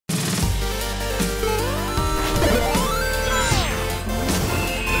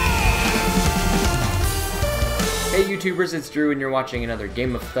Hey YouTubers, it's Drew and you're watching another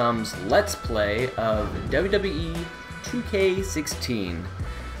Game of Thumbs Let's Play of WWE2K16.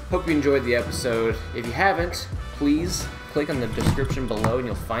 Hope you enjoyed the episode. If you haven't, please click on the description below and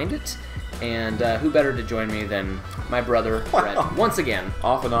you'll find it. And who better to join me than my brother, Brett, once again.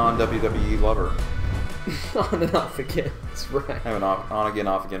 Off and on WWE lover. On and off again, that's right. Have an on again,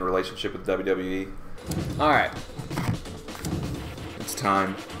 off again relationship with WWE. Alright. It's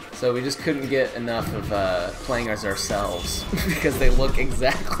time. So we just couldn't get enough of playing as ourselves because they look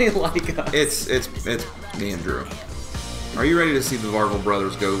exactly like us. It's me and Drew. Are you ready to see the Marvel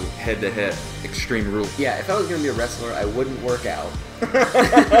Brothers go head-to-head Extreme Rules? Yeah, if I was going to be a wrestler, I wouldn't work out.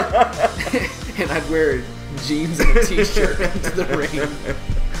 And I'd wear jeans and a t-shirt into the ring.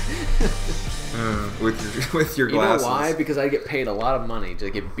 With your glasses. You know why? Because I'd get paid a lot of money to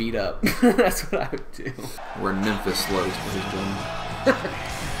get beat up. That's what I would do. We're Memphis slows what he's doing.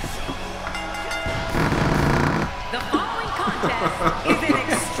 The following contest is an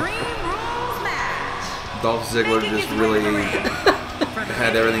Extreme Rules match. Dolph Ziggler just really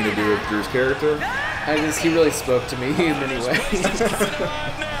had everything to do with Drew's character. He really spoke to me in many ways.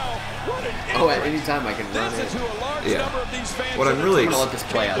 Oh, at any time I can run it. Yeah. What I'm really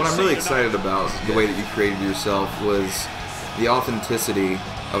really excited about the way that you created yourself was the authenticity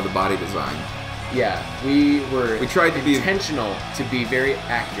of the body design. Yeah, we tried to be intentional to be very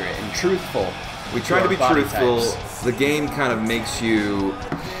accurate and truthful. We tried to be truthful. Types. The game kind of makes you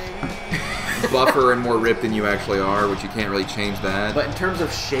buffer and more ripped than you actually are, which you can't really change that. But in terms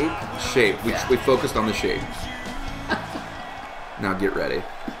of shape, we focused on the shape. Now get ready.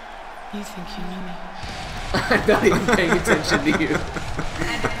 You think you know me? I'm not even paying attention to you.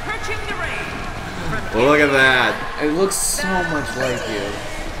 And approaching the ring. Well, look at that. It looks so much like you.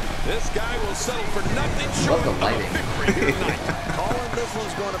 This guy will settle for nothing short Love the lighting. of a victory tonight. Calling this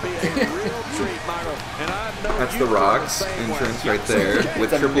one's going to be a real treat, Myro. And I know That's the Rock's entrance right there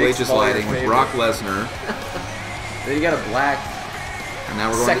with Triple H's lighting with Brock Lesnar. Then you got a black. And now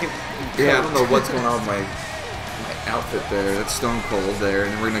we're going. Yeah, I don't know what's going on with my outfit there. That's Stone Cold there,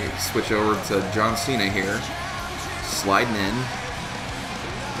 and then we're gonna switch over to John Cena here, sliding in.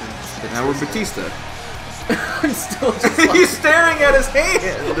 And now we're Batista. I'm still just like, he's staring at his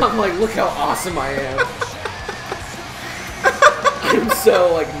hand. I'm like, look how awesome I am. I'm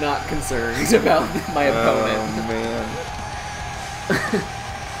so like not concerned about my opponent. Oh man.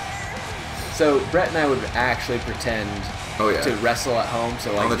 So Brett and I would actually pretend to wrestle at home.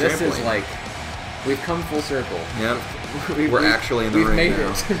 So like this is like we've come full circle. Yep. We're actually in the ring now.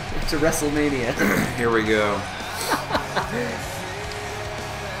 We've made it to WrestleMania. Here we go.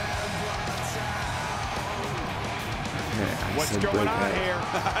 What's going on here?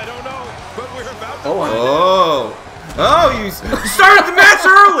 I don't know, but we're about to you started the match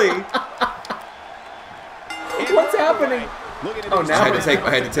early! What's happening? Oh, now I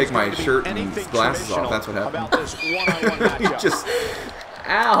had to take my shirt and glasses off. That's what happened. You just...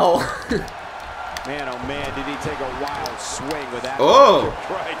 Ow! Man, oh man, did he take a wild swing with that? Oh!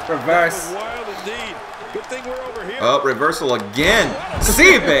 Right. Reverse. That was wild indeed. Good thing we're over here. Oh, reversal again.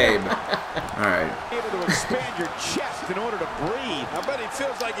 See you, babe. All right. Able to expand your chest in order to breathe. I bet he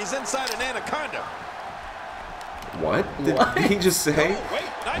feels like he's inside an anaconda. What did he just say? Oh, wait,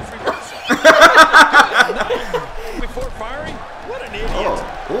 nice reversal. Before firing? What an idiot.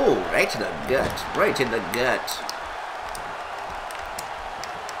 Oh, right in the gut. Right in the gut.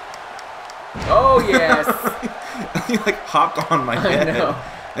 Oh yes. He like hopped on my head. I know.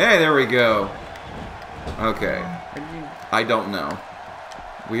 Hey, there we go. Okay. I don't know.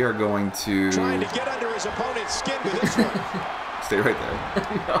 We are going to... Trying to get under his opponent's skin with this one. Stay right there.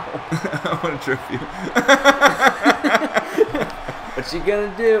 No. I want to trip you. What you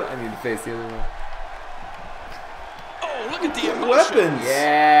gonna do? I need to face the other one. Oh, look at the emotion. Weapons.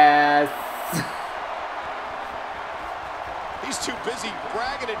 Yes. He's too busy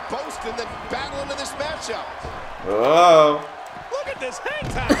bragging and boasting than battling in this matchup. Oh. Look at this hang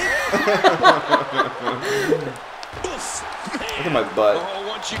time. Look at my butt. Oh,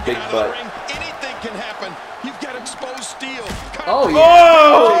 once you Big get out butt. of the ring, anything can happen. You've got exposed steel. Oh, yeah.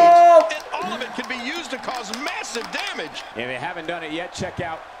 Oh! And all of it can be used to cause massive damage. If you haven't done it yet, check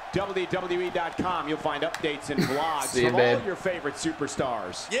out WWE2K16. You'll find updates and vlogs See you, from babe. all your favorite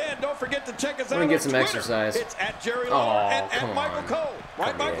superstars. Yeah, and don't forget to check us out I'm on gonna get some Twitter. exercise. It's at Jerry Lawler and come at Michael on. Cole.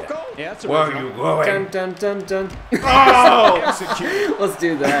 Right, Michael Cole? Yeah, that's Where are original. you going? Dun dun dun dun. Oh! Execute. Let's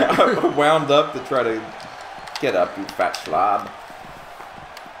do that. I wound up to try to get up, you fat slob.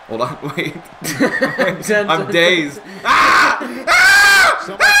 Hold on, wait. I'm dazed. Ah! Ah!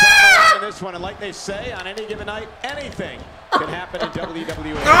 Someone's down the line in this one, and like they say, on any given night, anything can happen in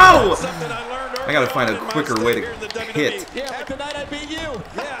WWE. Oh! Something I learned I gotta find a early on in my quicker stay way to here in the WWE. hit. Yeah, but tonight I beat you.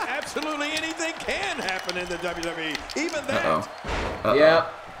 Yeah, absolutely anything can happen in the WWE. Even that. Uh-oh. Uh-oh.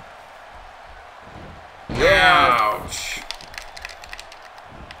 Yep. Ouch.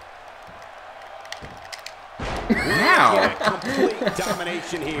 Wow. Complete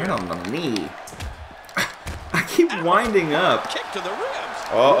domination here. Right on the knee. I keep winding up. Kick to the ribs.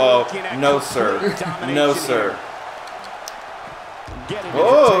 Uh-oh. No, sir. No, sir. Getting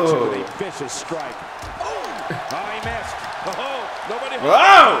Whoa. his attention with a vicious strike. Oh, he missed. Oh, nobody.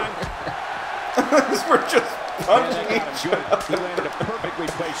 Whoa! We're just Yeah, punching that got him each good. other. He landed a perfectly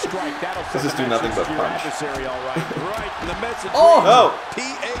placed strike. That'll Does this send do a nothing message but to your punch? adversary, all right. Right, and the message. Oh! Oh!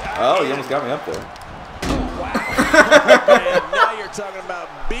 P-A-I-N. Oh, you almost got me up there. Man, now you're talking about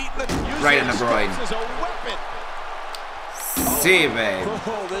beating the Right in the groin. This is a weapon. See, babe.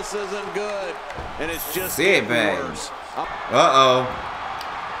 Oh, this isn't good. And it's just See, getting babe. worse. Uh-oh.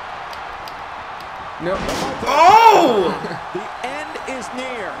 No. Oh! The end is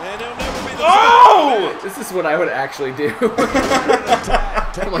near. And it'll never be the Oh! This is what I would actually do.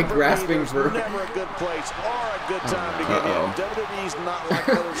 I'm like grasping for. Never a good place or a good time to get Uh-oh. in. WWE's not like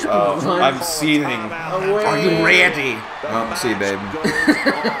other Oh, sports. I'm seething. Away. Are you ready? Oh, see, babe.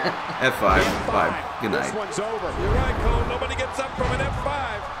 F5. 5. Good This night. one's over. You're right, Cole. Nobody gets up from an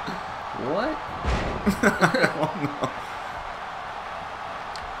F5. What? Oh, no.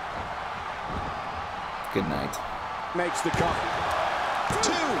 Good night. Makes the cover.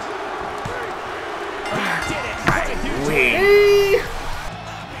 2. Hey!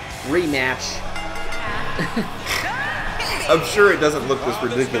 Rematch. I'm sure it doesn't look this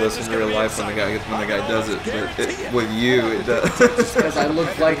ridiculous in real life when the guy does it, but with you, it does. Because I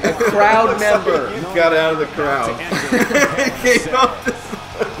look like a crowd member. You got out of the crowd. It came up to-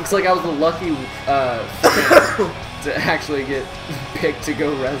 Looks like I was the lucky fan to actually get picked to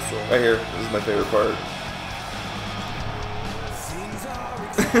go wrestle. Right here. This is my favorite part.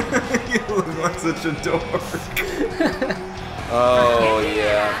 You look like such a dork. Oh,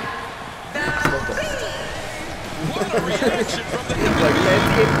 yeah. What a reaction from the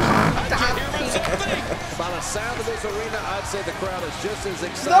By the sound of this arena, I'd say the crowd is just as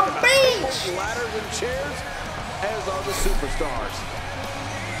excited about tables, ladders, and chairs as are the superstars.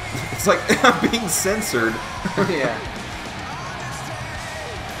 It's like I'm being censored. Yeah.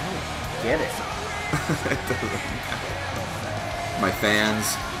 Get it. It doesn't matter. My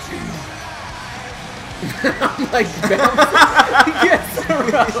fans. I'm like bouncing against the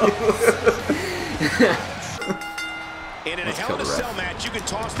ropes. And in a Let's Hell kill in a the ref. Cell match, you can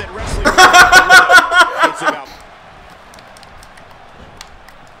toss that wrestling. It's about.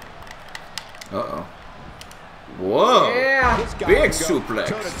 Uh-oh. Whoa. Yeah. This guy Big can go suplex.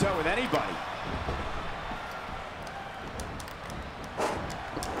 toe-to-toe with anybody.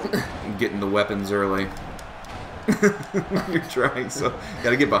 Getting the weapons early. You're trying, so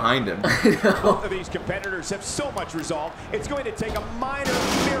gotta get behind him. Both of these competitors have so much resolve, it's going to take a minor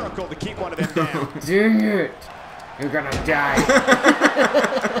miracle to keep one of them down. Dang it. You're gonna die.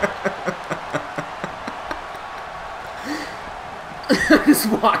 Just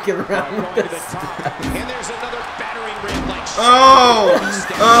walking around Going with to the this. top. And there's another battering ram like Oh!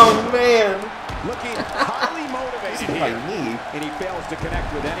 Oh, man! looking highly motivated My here. knee. And he fails to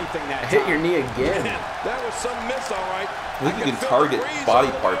connect with anything that Hit time. your knee again. That was some miss, all right. I think you can feel target the breeze body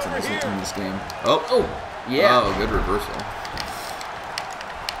all the way parts in over this, here. in this game. Oh. Oh, yeah. Oh, good reversal.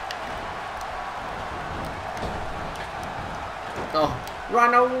 Oh,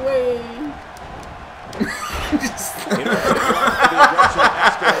 run away. Just In order to drive the aggression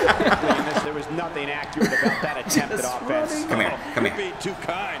escalate quickly in this, there was nothing accurate about that attempt at Just offense. running. Come here, come You're here. being too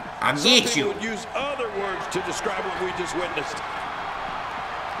kind. I'll Some get people you. would use other words to describe what we just witnessed.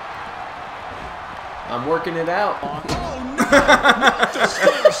 I'm working it out. Oh, no! Not the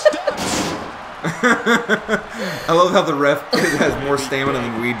same steps! I love how the ref has more stamina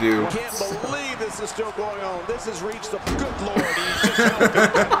than we do. Can't believe this is still going on. This has reached the good Lord. He's just helping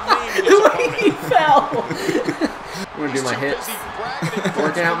naming his The way he opponent. fell. I'm gonna do He's my too hips. busy bragging and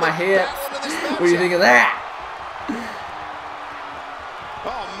Working out my focusing hips. on this What do you think matchup. of that?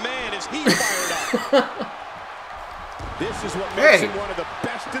 Oh, man, is he fired up. This is what makes Hey. him one of the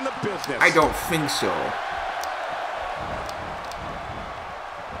best in the business. I don't think so.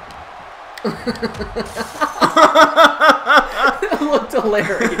 That looked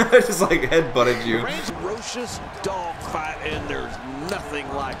hilarious. I just like headbutted you. Ferocious dog fight, and there's nothing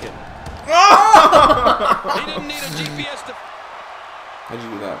like it. He didn't need a GPS to... How'd you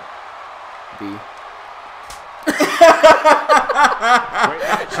do that? B. Great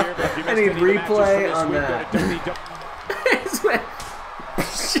match here, but if you I need replay on that.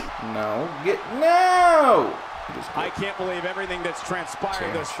 No, no! I can't believe everything that's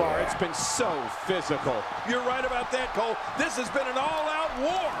transpired thus far. It's been so physical. You're right about that, Cole. This has been an all-out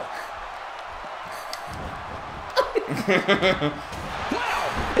war.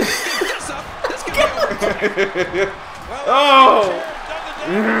 Wow! Get this up. This can be over. Oh!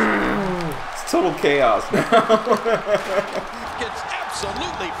 It's total chaos now. Gets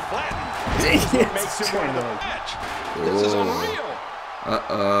absolutely flattened. Makes him one of the match. This is unreal.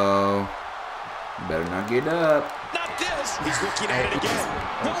 Uh-oh. Better not get up. Not this. He's looking at it again.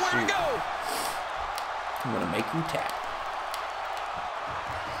 Nowhere to go. I'm gonna make you tap.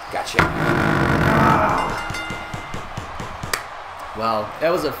 Gotcha. Wow, that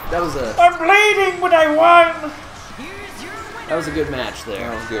was a I'm bleeding, but I won. that was a good match there.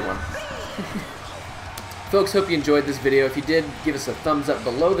 That was a good one. Folks, hope you enjoyed this video. If you did, give us a thumbs up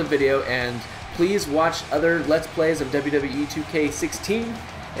below the video, and please watch other Let's Plays of WWE 2K16,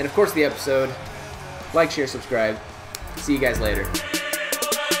 and of course the episode. Like, share, subscribe. See you guys later.